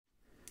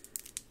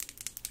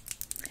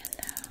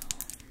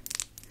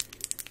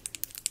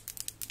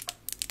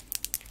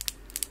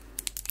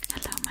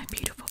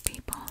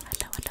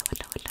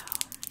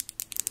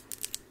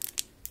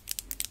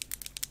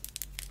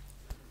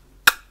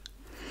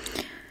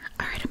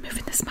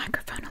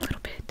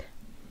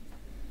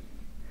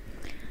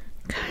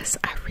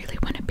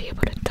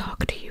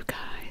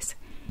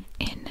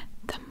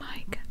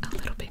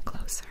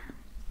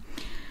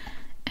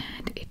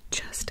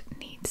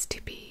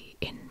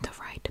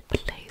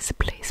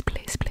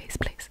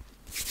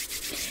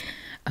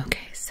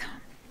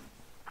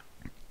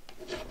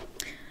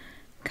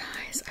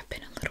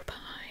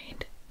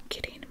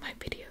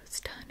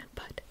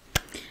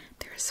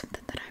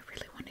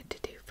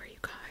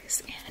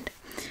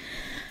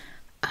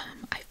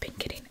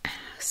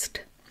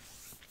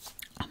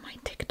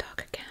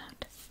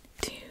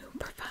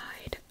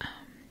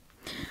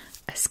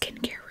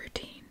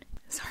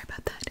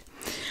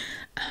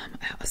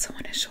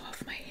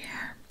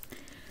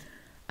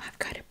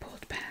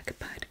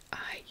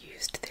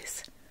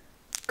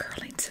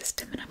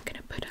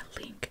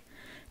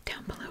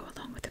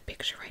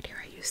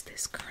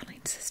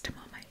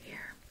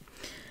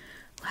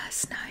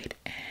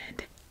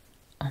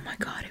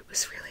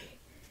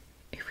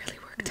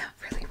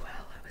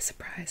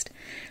surprised.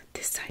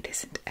 This side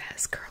isn't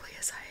as curly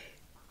as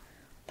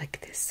I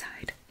like this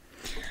side.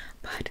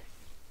 But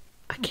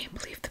I can't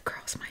believe the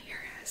curls my hair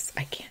has.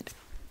 I can't.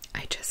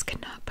 I just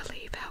cannot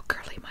believe how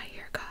curly my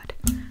hair got.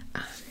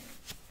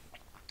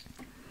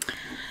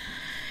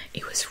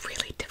 It was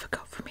really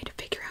difficult for me to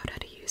figure out how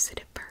to use it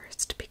at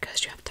first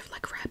because you have to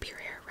like wrap your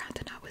hair around,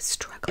 and I was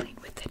struggling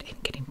with it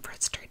and getting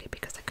frustrated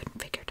because I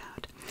couldn't figure it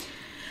out.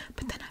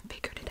 But then I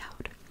figured it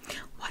out.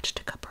 Watched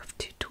a couple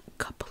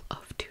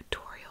of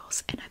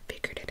tutorials and I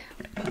figured it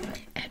out.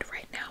 And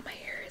right now my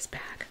hair is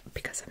back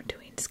because I'm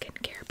doing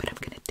skincare, but I'm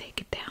gonna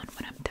take it down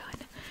when I'm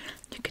done.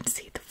 You can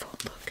see the full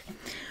look.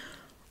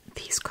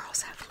 These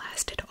curls have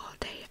lasted all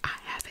day. I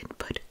haven't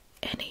put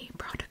any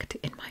product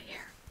in my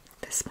hair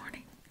this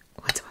morning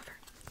whatsoever.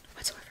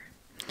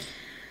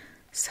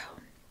 So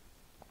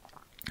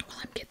while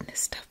I'm getting this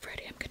stuff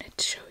ready, I'm gonna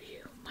show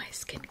you my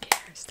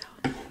skincare. So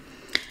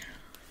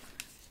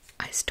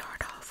I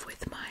start off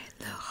with my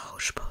La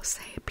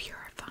Roche-Posay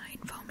Purifying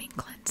Foaming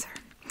Cleanser.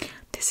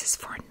 This is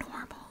for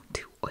normal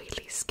to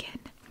oily skin.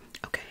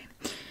 Okay,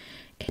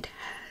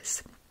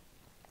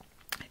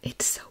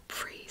 it's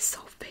soap-free,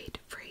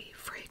 sulfate-free,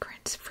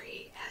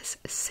 fragrance-free, has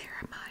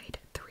ceramide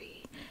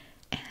 3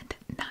 and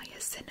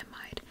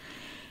niacinamide.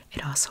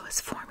 It also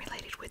is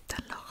formulated with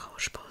the La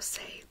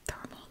Roche-Posay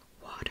thermal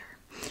water,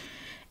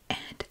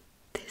 and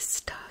this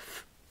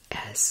stuff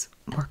has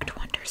worked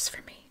wonders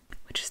for me,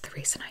 which is the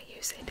reason I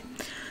use it.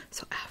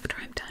 So after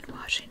I'm done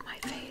washing my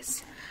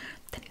face,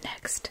 the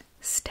next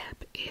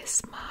step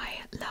is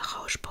my La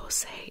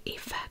Roche-Posay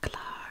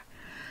Effaclar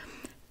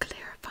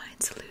Clarifying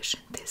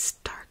Solution. This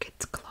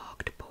targets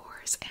clogged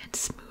pores and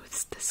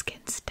smooths the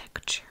skin's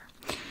texture.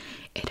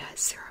 It has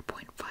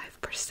 0.5%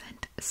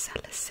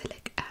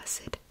 salicylic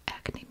acid,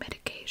 acne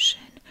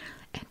medication,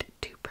 and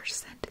 2%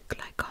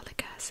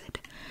 glycolic acid.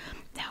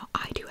 Now,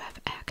 I do have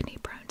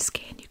acne-prone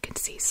skin. You can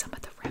see some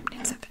of the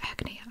remnants of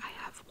acne. I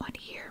have one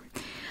here.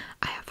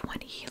 I have one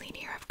healing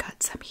here. I've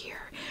got some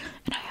here.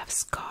 And I have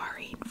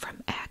scarring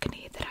from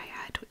acne that I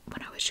had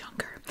when I was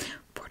younger.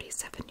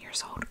 47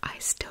 years old. I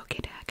still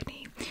get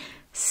acne.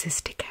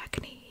 Cystic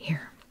acne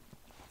here.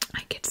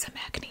 I get some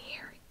acne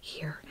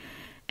here,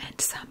 and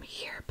some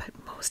here,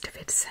 but most of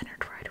it's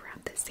centered right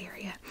around this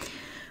area,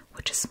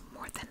 which is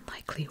more than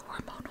likely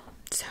hormonal.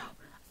 So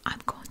I'm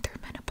going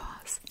through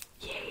menopause.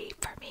 Yay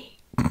for me.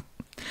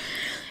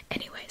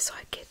 Anyway, so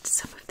I get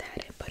some of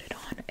that and put it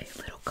on a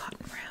little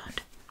cotton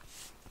round,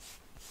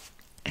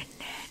 and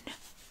then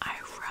I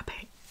rub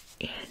it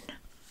in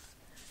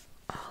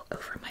all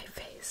over my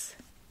face.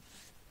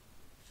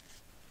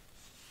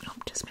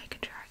 I'm just making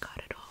sure I got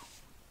it all.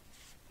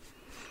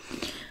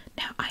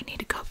 Now I need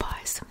to go buy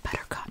some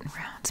better cotton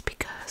rounds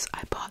because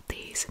I bought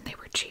these and they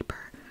were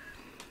cheaper.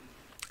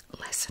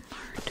 Lesson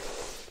learned.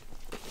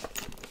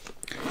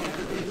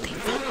 They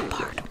fall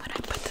apart when I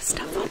put the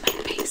stuff on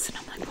my face, and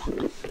I'm like,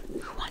 well,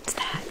 who wants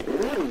that?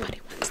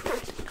 Nobody wants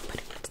that.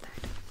 Nobody wants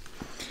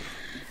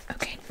that.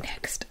 Okay,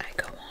 next I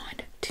go on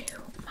to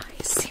my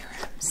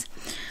serums.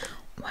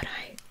 What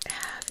I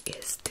have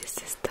is, this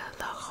is the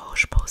La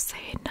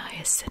Roche-Posay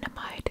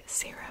Niacinamide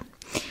Serum.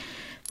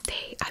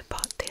 I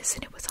bought this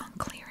and it was on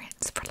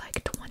clearance for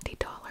like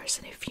 $20.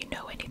 And if you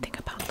know anything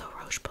about La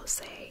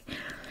Roche-Posay,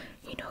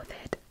 you know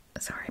that,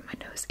 sorry, my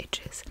nose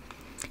itches.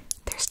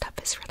 Their stuff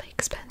is really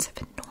expensive,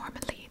 and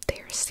normally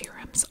their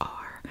serums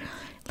are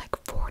like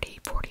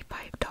 $40,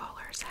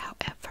 $45.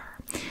 However,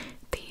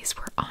 these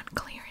were on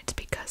clearance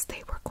because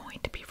they were going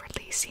to be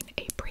releasing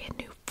a brand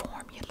new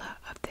formula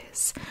of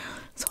this.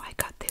 So I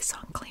got this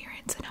on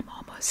clearance and I'm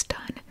almost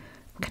done.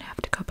 I'm gonna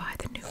have to go buy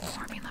the new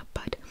formula,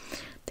 but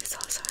this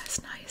also has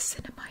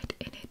niacinamide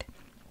in it.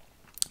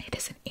 It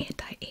is an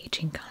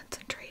anti-aging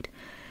concentrate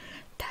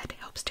that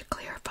helps to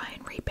clarify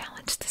and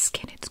rebalance the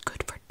skin. It's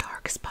good for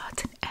dark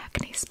spots and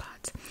acne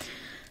spots.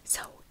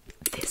 So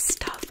this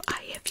stuff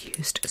I have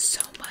used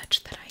so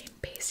much that I am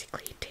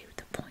basically to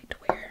the point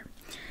where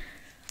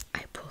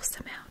I pull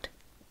some out.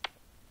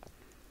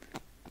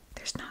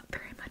 There's not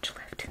very much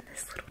left in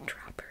this little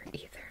dropper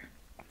either,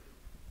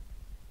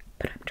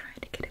 but I'm trying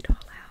to get it all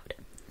out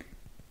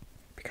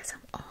because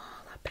I'm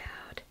all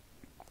about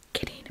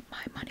getting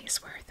my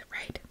money's worth,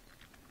 right?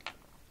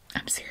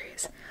 I'm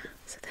serious.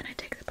 So then I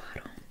take the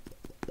bottle,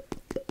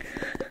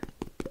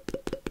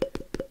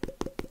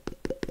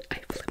 I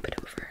flip it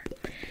over,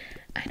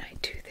 and I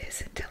do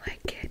this until I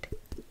get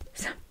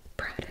some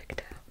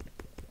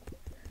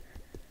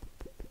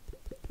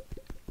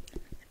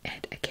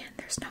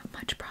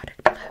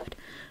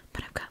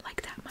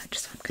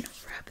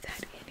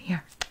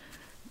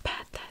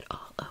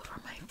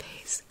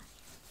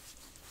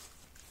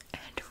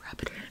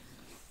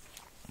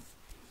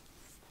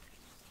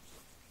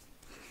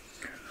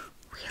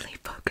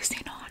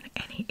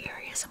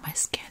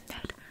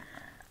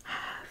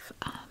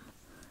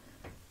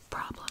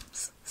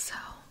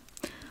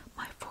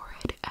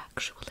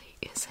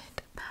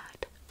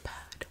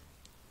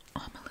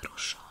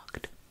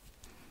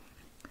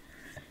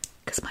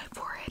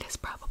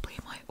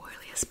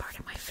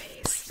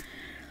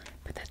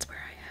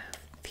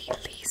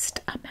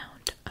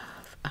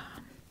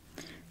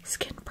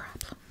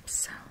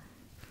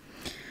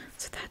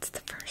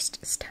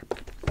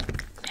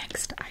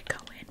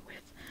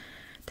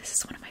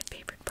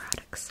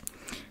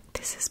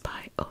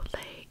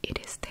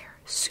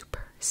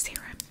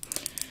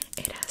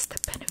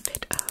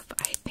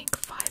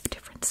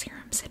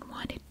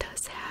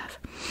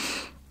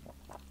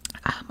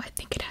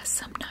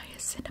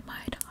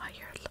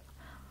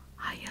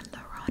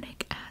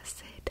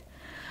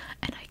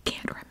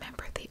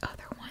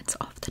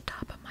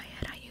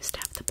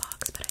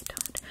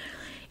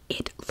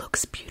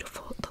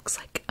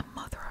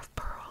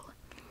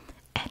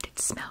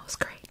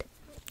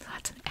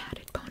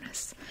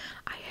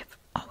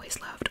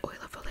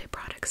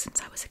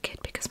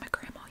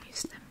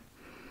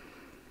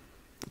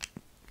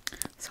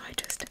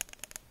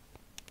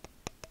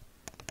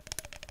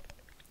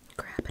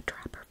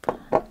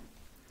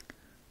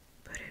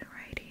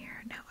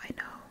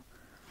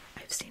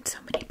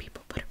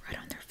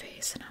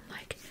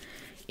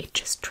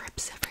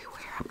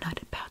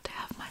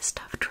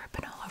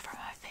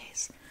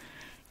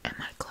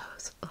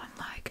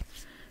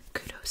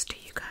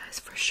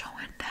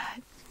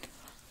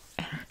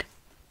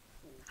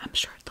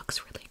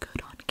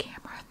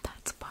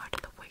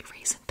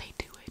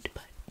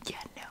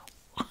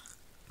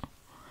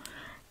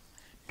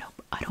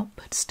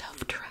that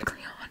stuff directly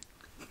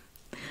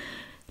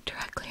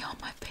on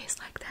my face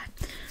like that.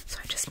 So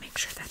I just make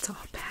sure that's all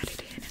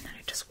patted in, and then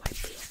I just wipe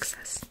the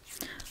excess.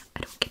 I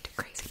don't get too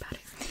crazy about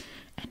it.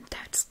 And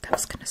that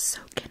stuff's gonna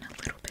soak in a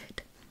little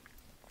bit.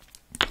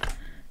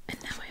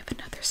 And now I have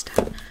another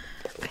step.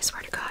 I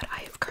swear to God,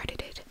 I have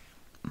credited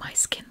my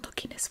skin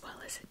looking as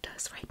well as it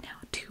does right now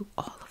to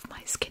all of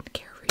my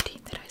skincare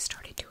routine that I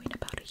started doing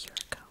about a year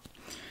ago.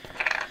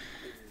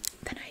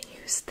 Then I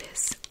use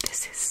this.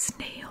 This is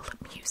Snail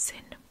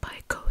Mucin by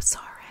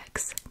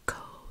Cosrx.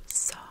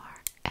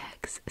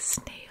 Cosrx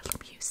Snail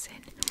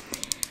Mucin.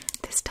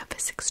 This stuff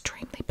is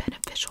extremely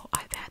beneficial.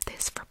 I've had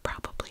this for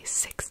probably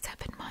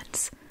 6-7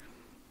 months,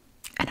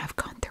 and I've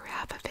gone through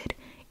half of it.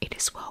 It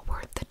is well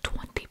worth the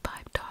 $25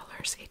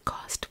 it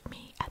cost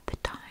me at the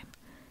time,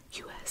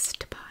 US,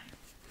 to buy.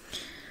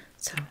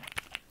 So,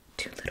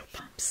 2 little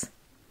pumps,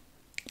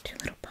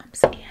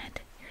 and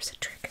here's a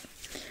trick.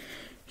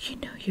 You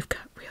know you've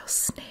got real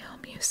snail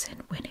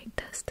mucin when it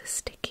does the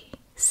sticky.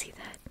 See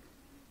that?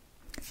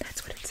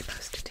 That's what it's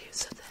supposed to do.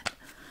 So then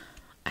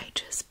I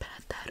just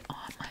pat that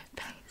on my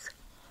face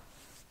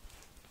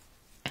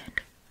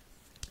and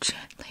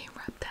gently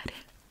rub that in.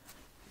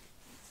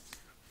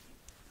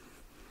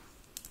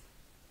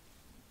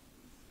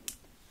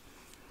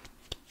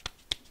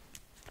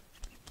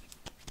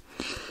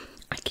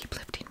 I keep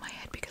lifting my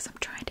head because I'm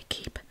trying to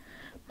keep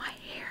my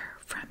hair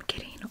from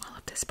getting all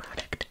of this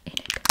product in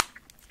it.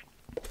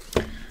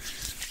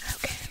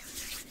 Okay.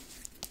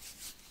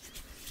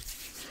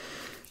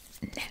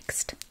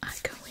 Next, I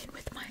go in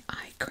with my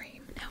eye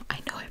cream. Now, I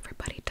know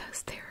everybody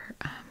does their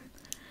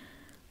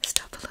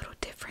stuff a little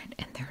different,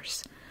 and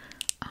there's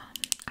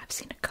I've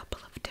seen a couple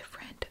of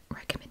different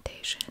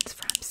recommendations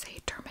from, say,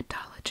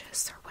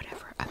 dermatologists or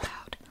whatever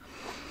about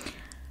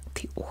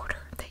the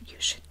order that you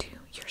should do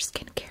your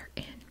skincare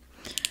in.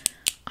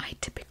 I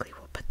typically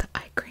will put the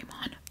eye cream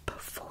on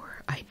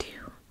before I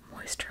do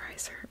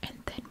moisturizer and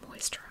then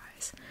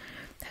moisturize.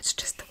 That's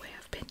just the way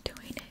I've been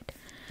doing it.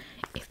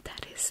 If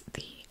that is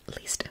the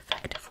least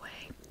effective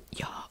way,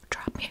 y'all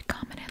drop me a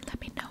comment and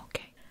let me know,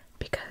 okay?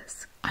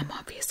 Because I'm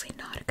obviously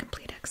not a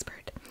complete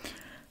expert.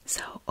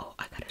 So,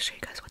 I gotta show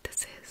you guys what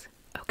this is.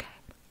 Okay,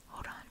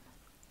 hold on.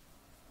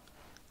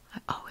 I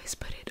always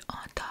put it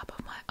on top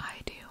of my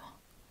eye dew.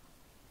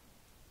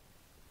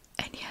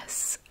 And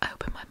yes, I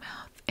open my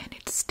mouth and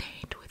it's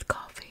stained with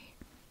coffee.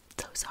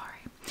 So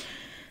sorry.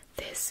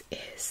 This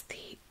is the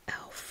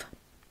e.l.f.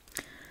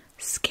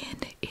 Skin.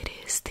 It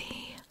is the,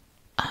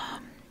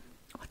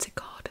 what's it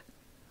called?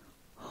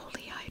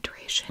 Holy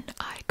Hydration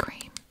Eye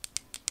Cream.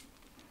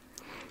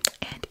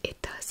 And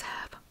it does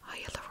have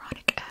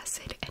hyaluronic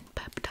acid and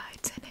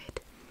peptides in it.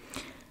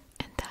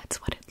 And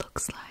that's what it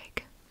looks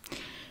like.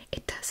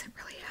 It doesn't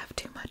really have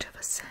too much of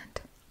a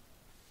scent.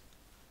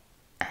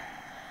 And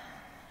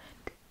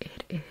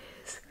it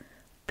is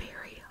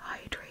very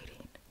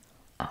hydrating.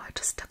 Oh, I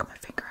just stuck my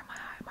finger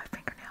in my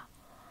fingernail.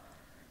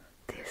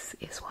 This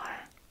is why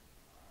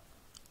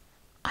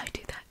I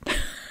do that.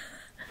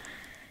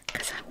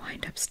 Because I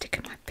wind up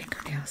sticking my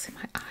fingernails in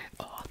my eye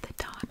all the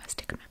time. I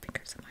stick my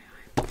fingers in my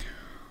eye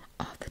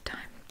all the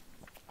time.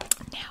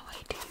 Now I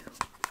do.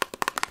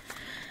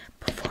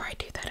 Before I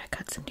do that, I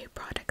got some new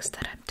products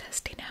that I'm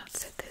testing out.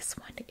 So this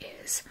one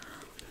is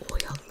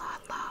Oil La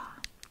La.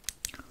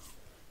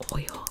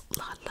 Oil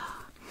La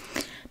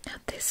La. Now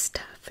this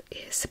stuff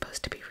is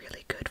supposed to be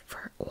really good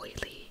for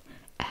oily,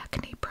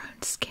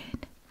 acne-prone skin,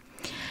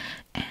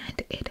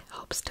 and it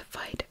helps to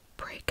fight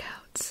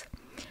breakouts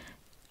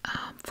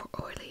for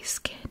oily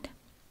skin.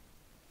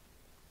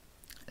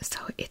 So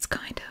it's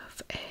kind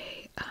of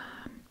a,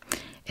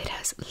 it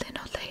has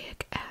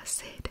linoleic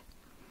acid,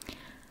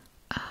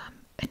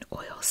 an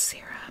oil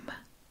serum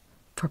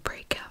for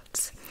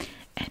breakouts,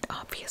 and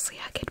obviously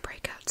I get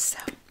breakouts, so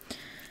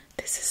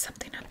this is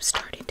something I'm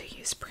starting to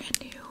use brand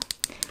new.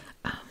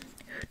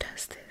 Who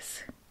does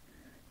this?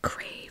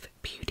 Crave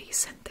Beauty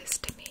sent this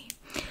to me.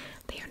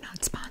 They are not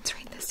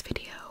sponsoring this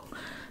video.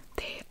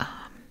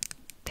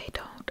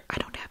 I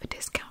don't have a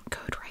discount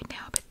code right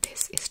now, but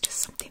this is just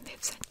something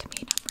they've sent to me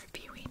and I'm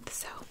reviewing.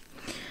 So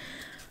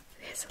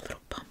there's a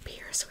little bump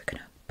here, so we're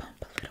gonna bump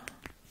a little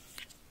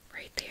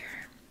right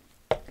there,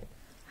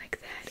 like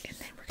that, and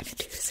then we're gonna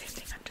do the same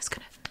thing. I'm just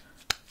gonna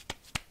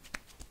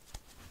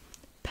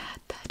pat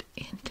that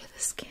into the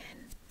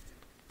skin,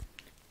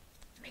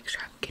 make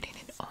sure I'm getting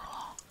it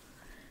all,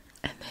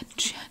 and then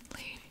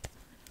gently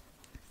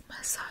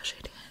massage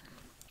it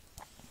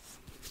in.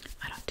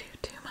 I don't do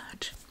too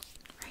much,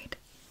 right?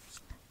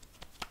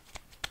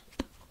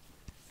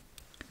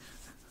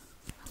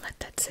 I'll let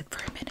that sit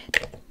for a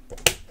minute.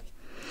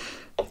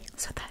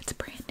 So that's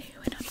brand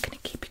new, and I'm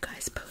gonna keep you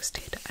guys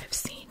posted. I've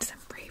seen some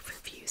rave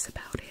reviews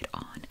about it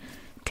on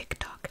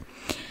TikTok,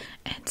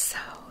 and so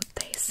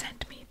they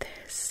sent me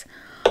this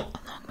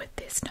along with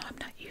this. Now I'm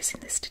not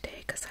using this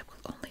today because I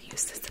will only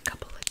use this a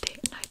couple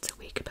of nights a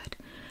week, but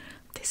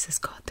this is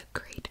called the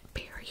Great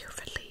Barrier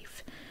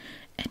Relief,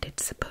 and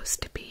it's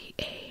supposed to be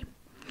a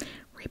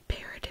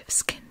reparative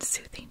skin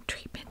soothing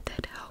treatment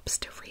that helps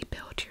to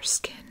rebuild your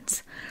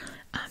skin's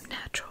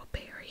natural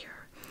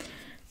barrier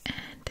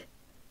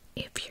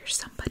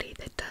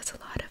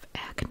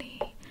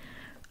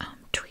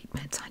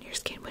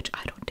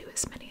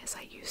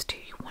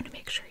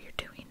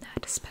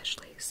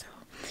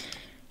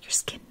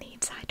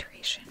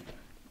foundation.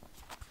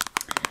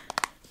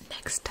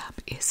 Next up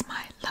is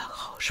my La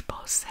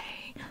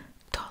Roche-Posay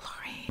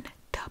Toleraine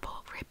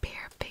Double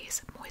Repair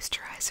Face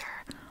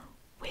Moisturizer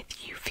with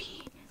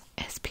UV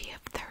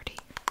SPF 30.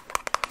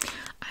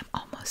 I'm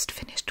almost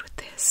finished with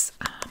this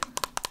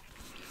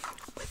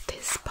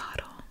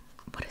bottle.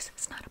 What is it?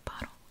 It's not a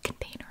bottle,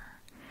 container.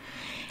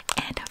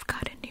 And I've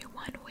got a new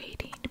one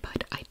waiting,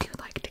 but I do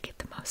like to get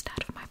the most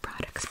out of my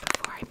products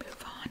before I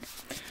move on,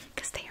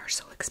 because they are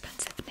so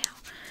expensive now.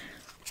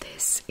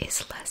 This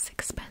is less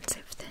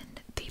expensive than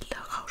the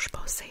La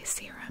Roche-Posay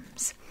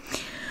serums.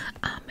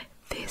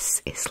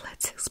 This is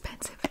less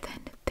expensive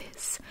than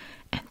this,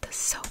 and the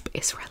soap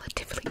is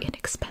relatively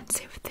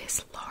inexpensive.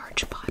 This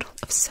large bottle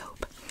of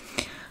soap.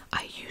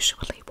 I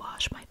usually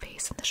wash my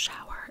face in the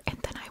shower, and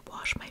then I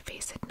wash my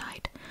face at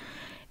night,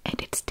 and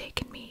it's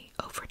taken me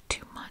over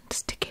 2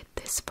 months to get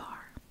this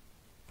far.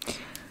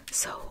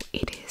 So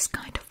it is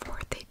kind of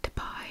worth it to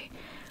buy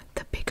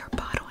the bigger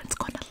bottle. It's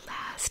going to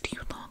last you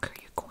longer.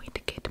 You're going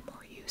to get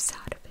more use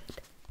out of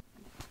it.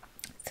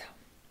 So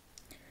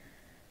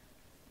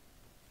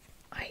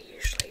I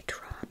usually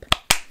drop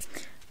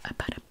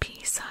about a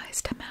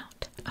pea-sized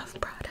amount of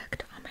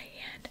product on my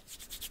hand.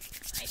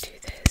 I do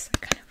this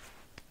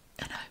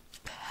and I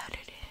pat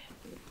it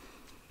in,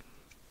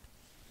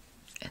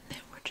 and then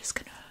we're just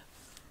gonna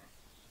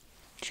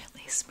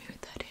gently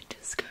smooth that into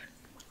skin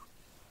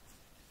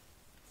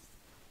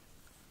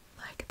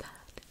like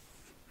that.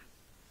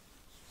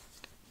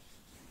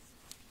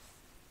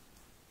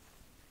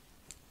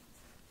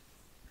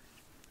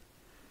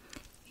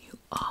 You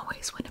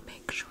always want to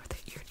make sure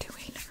that you're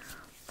doing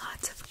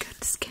lots of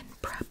good skin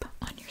prep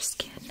on your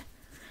skin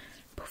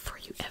before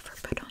you ever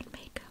put on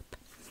makeup,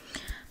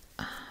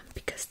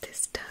 because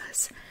this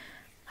does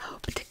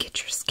help to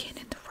get your skin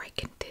in the right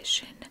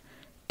condition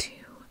to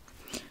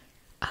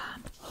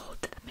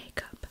hold the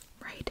makeup,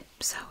 right?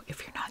 So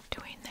if you're not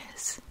doing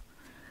this,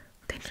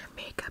 then your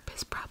makeup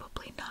is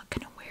probably not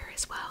going to wear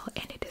as well,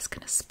 and it is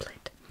going to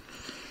split.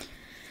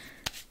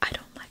 I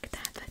don't like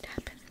that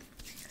happen.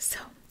 So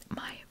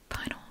my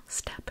final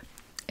step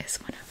is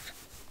one of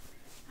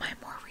my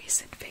more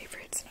recent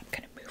favorites, and I'm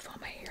going to move all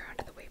my hair out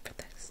of the way for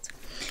this.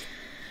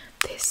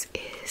 This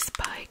is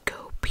by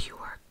Go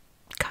Pure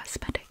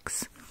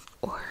Cosmetics,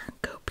 or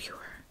Go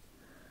Pure.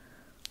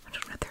 I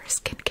don't know, they're a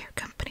skincare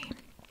company.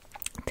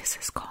 This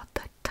is called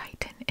the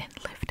Tighten and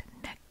Lift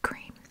Neck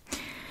Cream.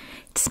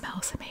 It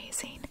smells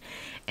amazing,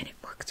 and it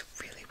works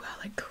really well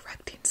at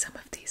correcting some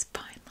of these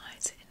fine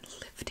lines and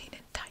lifting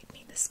and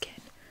tightening the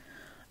skin.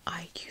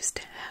 I used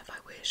to have, I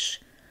wish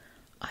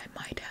I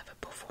might have a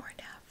before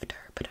and after,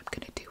 but I'm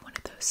going to do one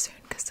of those soon,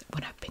 because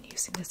when I've been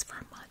using this for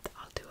a month,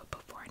 I'll do a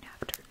before and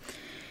after.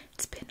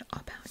 It's been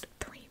about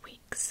 3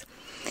 weeks.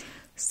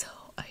 So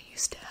I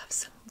used to have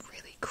some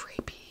really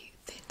crepey,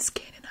 thin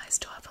skin, and I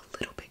still have a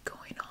little bit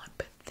going on,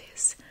 but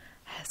this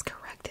has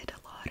corrected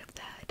a lot of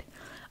that.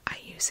 I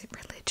use it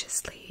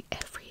religiously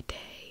every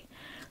day,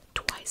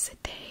 twice a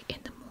day, in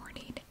the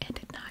morning and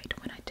at night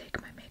when I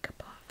take my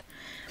makeup off.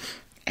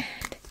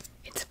 And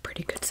it's a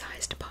pretty good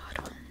sized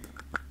bottle.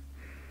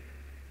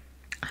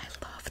 I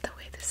love the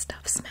way this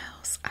stuff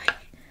smells.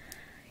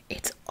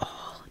 It's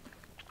all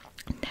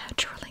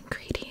natural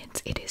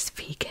ingredients. It is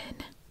vegan,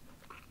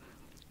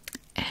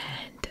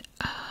 and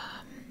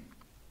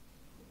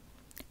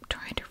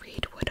trying to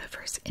read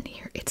whatever's in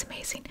here. It's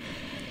amazing.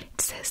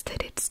 It says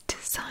that it's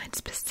designed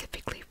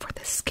specifically for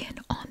the skin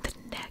on the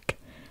neck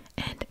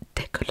and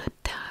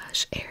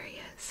décolletage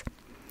areas.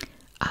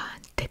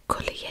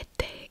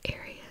 Décolleté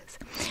areas.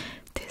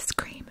 This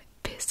cream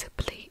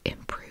visibly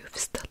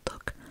improves the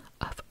look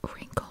of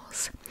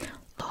wrinkles,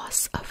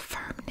 loss of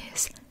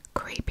firmness,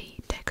 crepey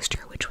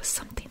texture, which was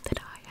something that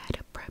I had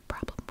a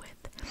problem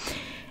with,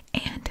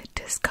 and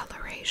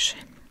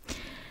discoloration.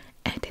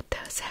 And it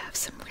does have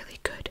some really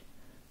good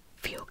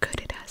feel good.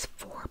 It has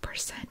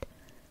 4%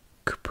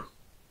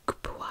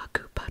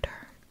 kupuaku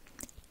butter,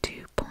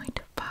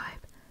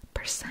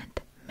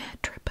 2.5%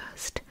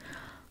 matribust,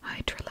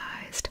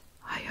 hydrolyzed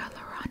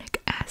hyaluronic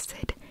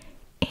acid,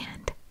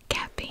 and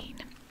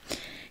caffeine.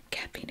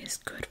 Caffeine is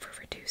good for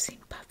reducing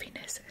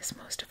puffiness, as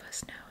most of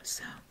us know,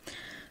 so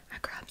I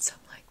grab some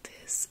like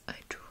this, I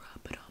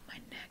drop it on my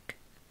neck,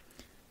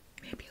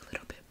 maybe a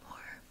little bit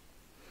more,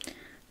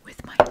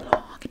 with my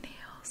long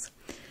nails,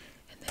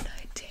 and then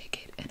I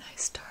take it and I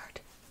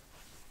start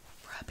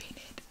rubbing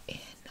it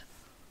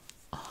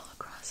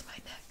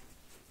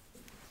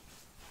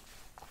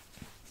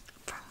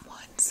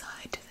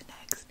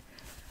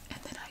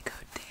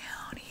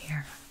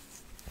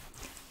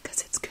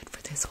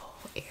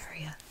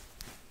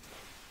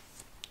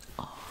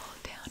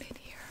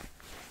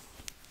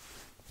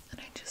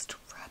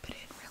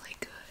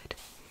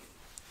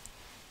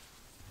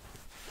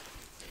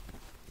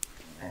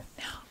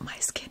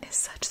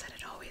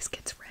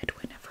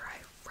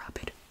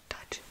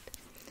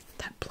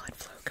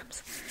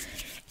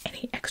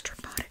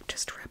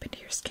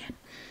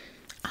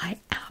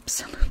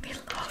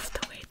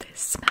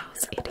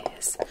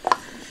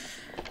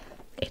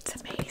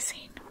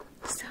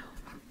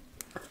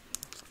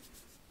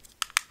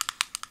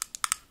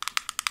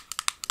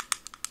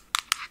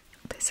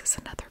this is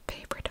another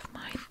favorite of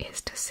mine, is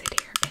to sit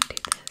here and do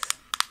this.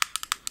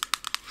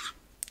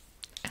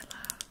 I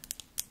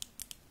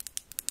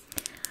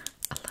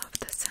love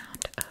the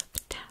sound of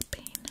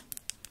tapping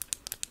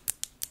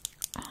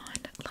on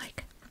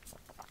like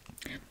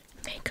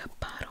makeup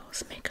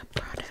bottles, makeup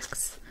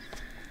products.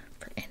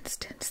 For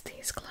instance,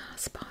 these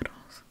glass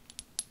bottles.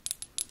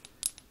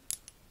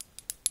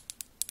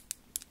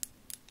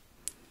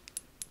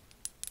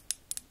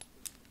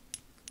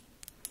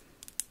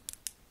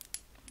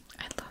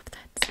 I love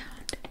that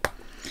sound.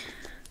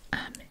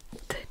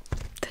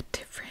 The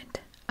different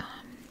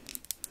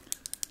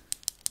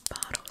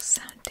bottles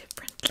sound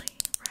differently,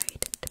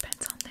 right?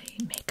 Depends on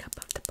the makeup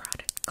of the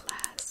product.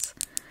 Glass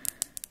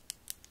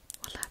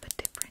will have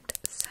a different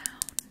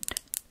sound.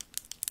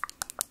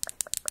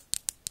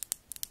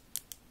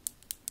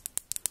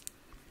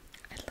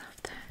 I love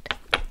that.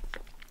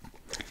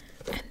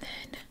 And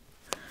then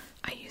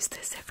I use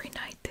this every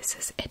night. This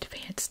is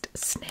Advanced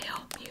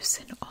Snail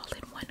Mucin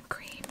All-in-One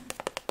Cream.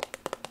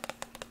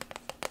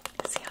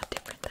 See how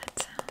different that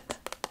sounds?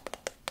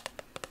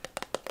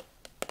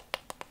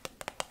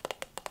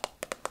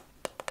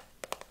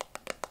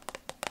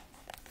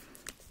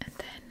 And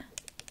then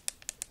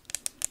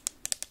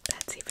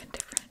that's even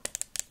different.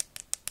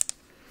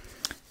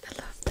 I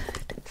love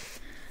that.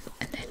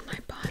 And then my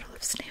bottle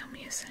of snail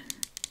mucin.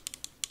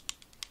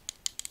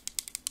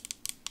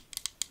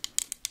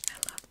 I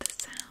love the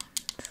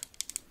sounds.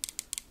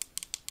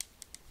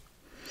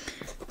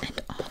 And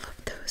all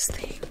of those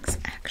things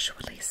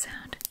actually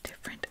sound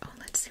different. Oh,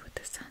 let's see what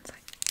this sounds like.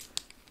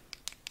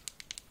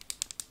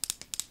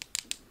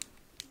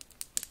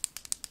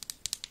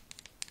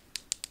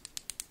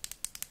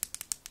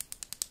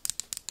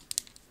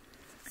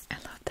 I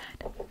love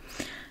that.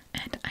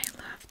 And I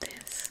love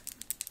this.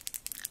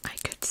 I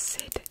could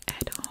sit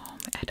at home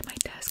at my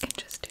desk and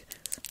just do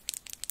this.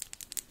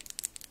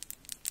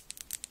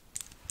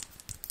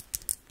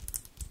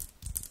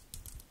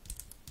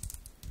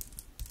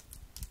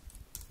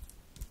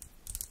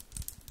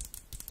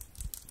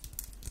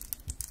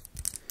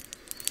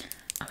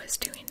 I was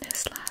doing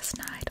this last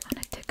night on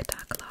a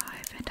TikTok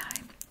live and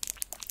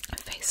I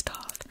faced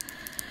off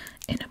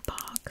in a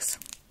box.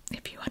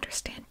 If you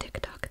understand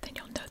TikTok, then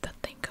you'll know the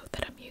lingo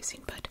that I'm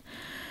using, but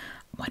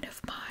one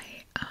of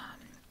my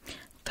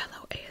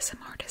fellow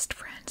ASM artist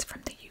friends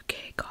from the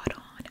UK got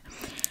on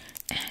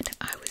and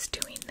I was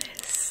doing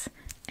this,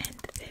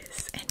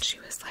 and she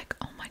was like,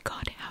 oh my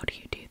god, how do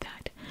you do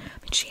that? I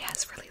mean, she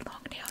has really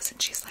long nails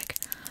and she's like,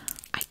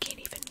 I can't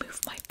even move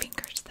my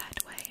fingers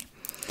that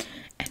way.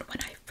 And when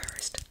I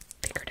first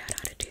figured out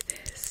how to do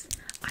this,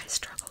 I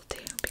struggled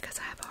too because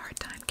I have a hard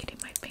time getting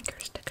my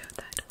fingers to go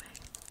that way.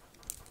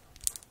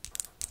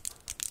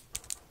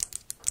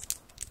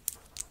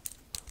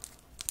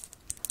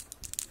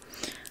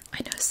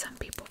 I know some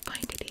people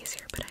find it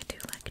easier, but I do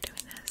like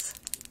doing this.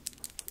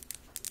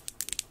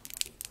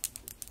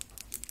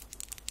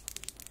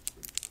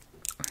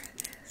 Or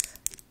this.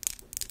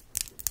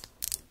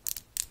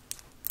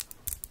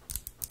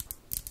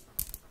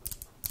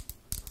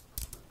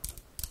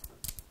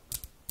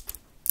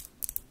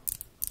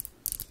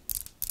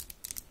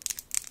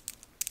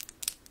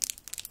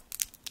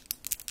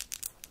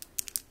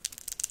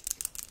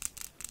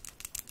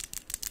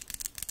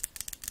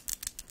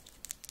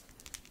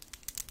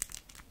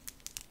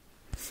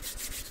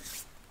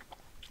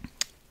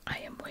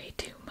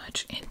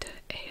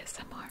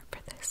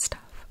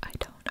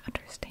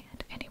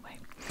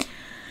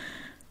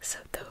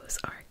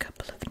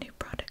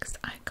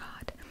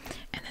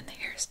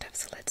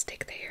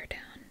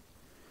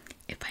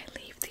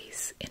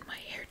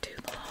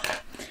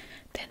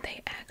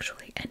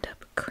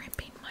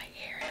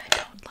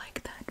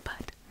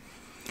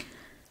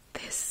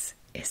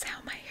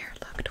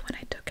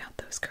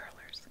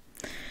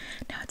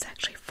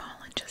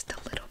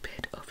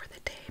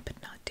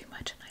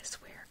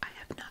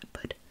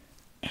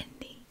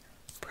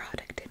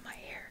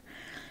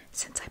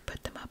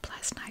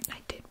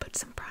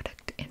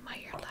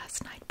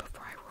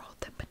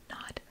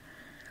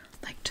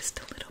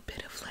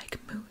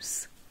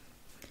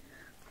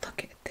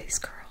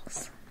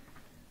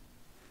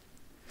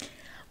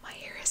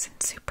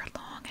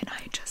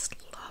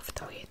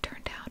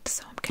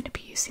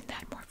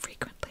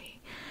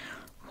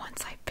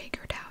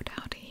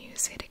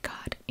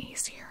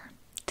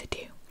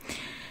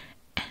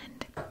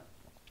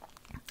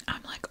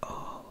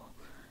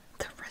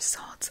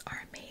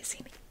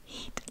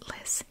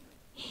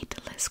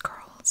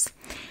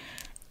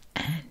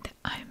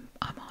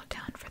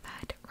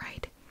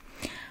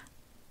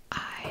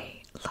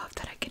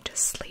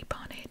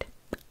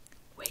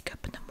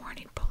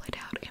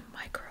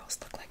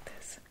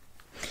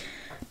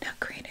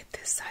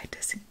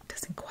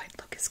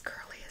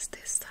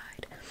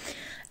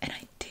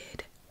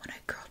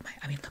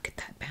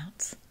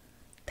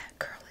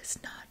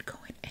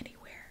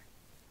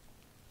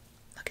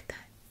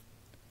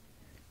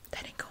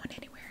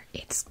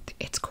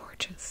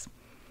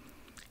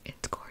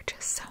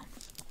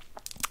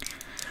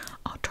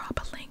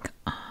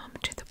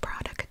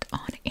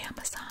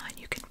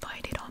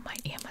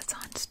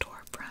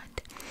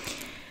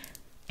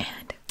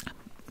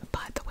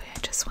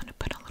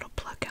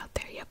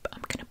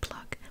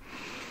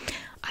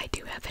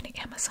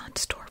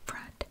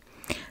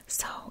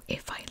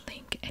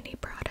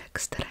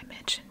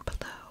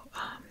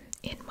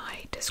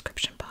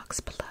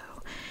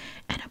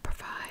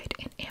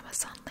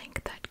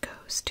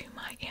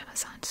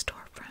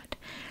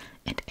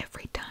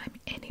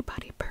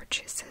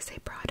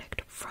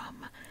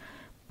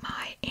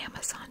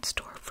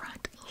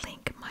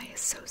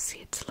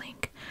 associates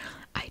link,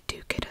 I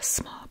do get a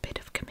small bit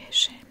of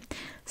commission,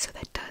 so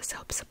that does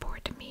help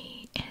support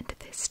me and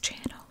this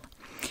channel.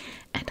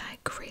 And I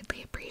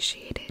greatly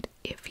appreciate it.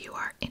 If you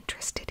are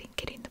interested in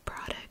getting the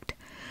product,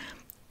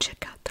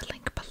 check out the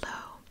link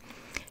below.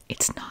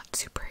 It's not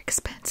super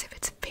expensive,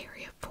 it's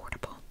very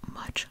affordable,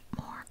 much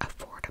more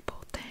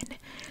affordable than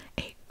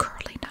a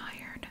curling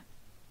iron,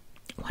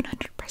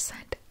 100%.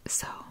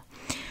 So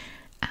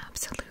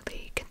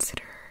absolutely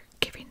consider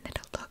giving it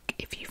a look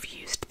if you've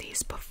used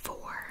these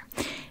before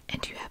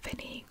and you have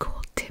any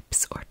cool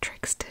tips or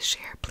tricks to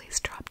share. Please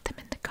drop them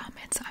in the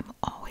comments. I'm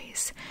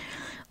always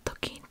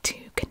looking to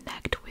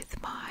connect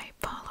with my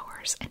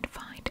followers and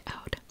find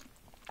out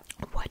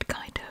what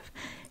kind of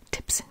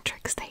tips and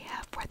tricks they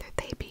have, whether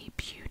they be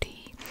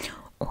beauty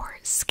or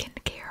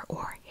skincare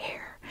or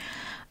hair,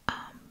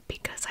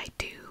 because I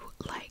do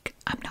like,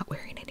 I'm not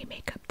wearing any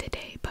makeup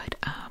today, but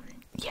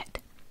yet,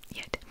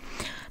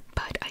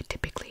 but I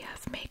typically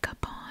have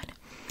makeup on,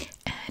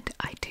 and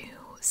I do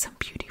some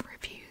beauty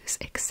reviews,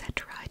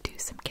 etc. I do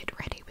some get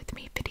ready with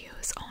me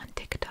videos on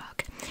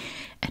TikTok,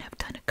 and I've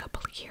done a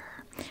couple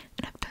here,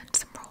 and I've done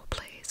some role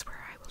plays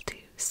where I will do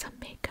some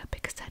makeup,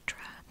 etc.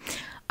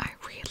 I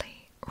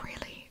really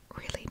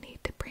need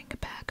to bring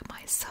back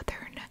my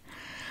southern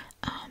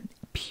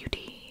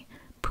beauty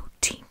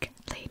boutique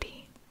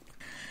lady.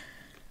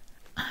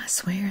 I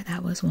swear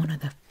that was one of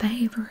the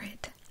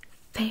favorite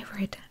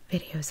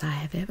videos I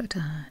have ever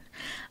done.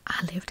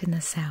 I lived in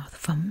the South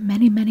for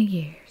many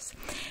years,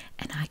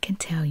 and I can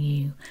tell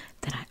you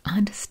that I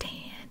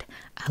understand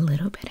a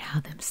little bit how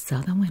them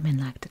Southern women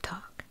like to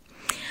talk.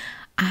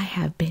 I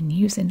have been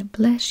using the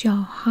Bless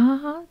Your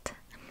Heart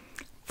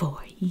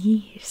for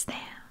years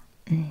now.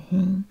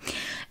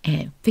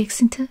 And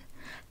fixing to,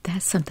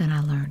 that's something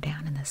I learned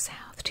down in the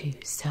South too.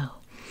 So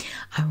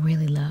I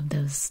really love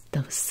those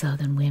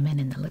Southern women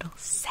and the little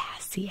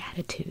sassy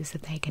attitudes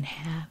that they can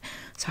have.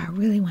 So I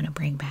really want to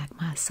bring back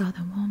my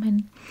Southern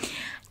woman,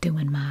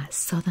 doing my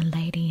Southern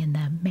lady in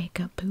the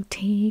makeup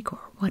boutique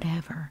or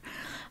whatever.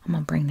 I'm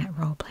going to bring that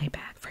role play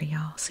back for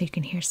y'all so you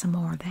can hear some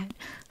more of that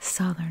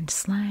Southern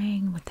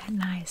slang with that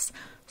nice,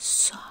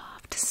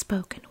 soft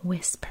spoken,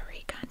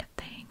 whispery kind of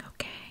thing,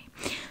 okay?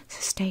 So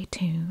stay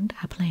tuned.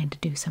 I plan to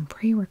do some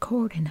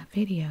pre-recording of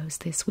videos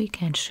this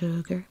weekend,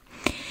 sugar.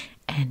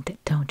 And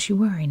don't you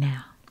worry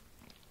now.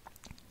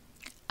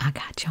 I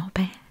got y'all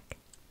back.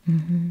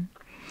 I'm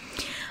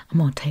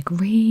going to take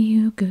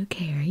real good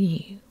care of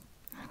you.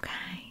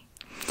 Okay?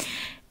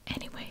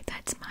 Anyway,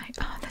 that's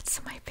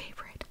my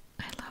favorite.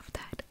 I love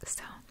that.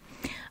 So,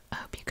 I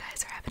hope you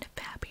guys are having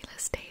a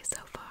fabulous day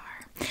so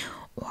far.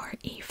 Or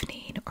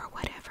evening or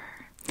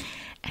whatever.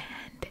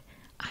 And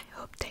I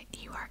hope that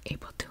you are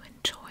able to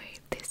enjoy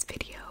this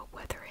video,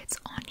 whether it's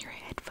on your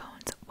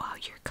headphones while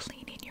you're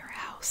cleaning your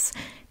house,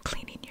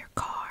 cleaning your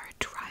car,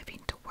 driving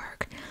to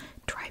work,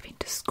 driving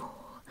to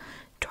school,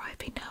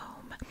 driving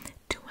home,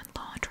 doing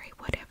laundry,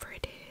 whatever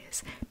it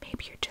is.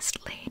 Maybe you're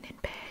just laying in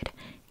bed,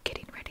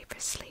 getting ready for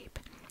sleep.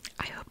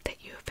 I hope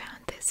that you have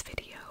found this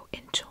video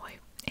enjoyable.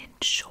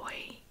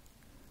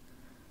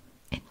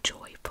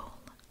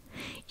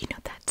 You know,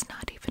 that's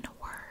not even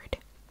a word.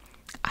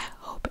 I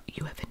hope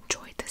you have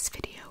enjoyed this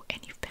video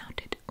and you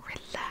found it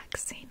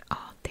relaxing.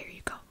 Oh, there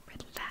you go,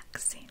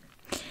 relaxing.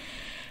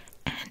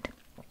 And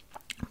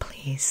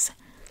please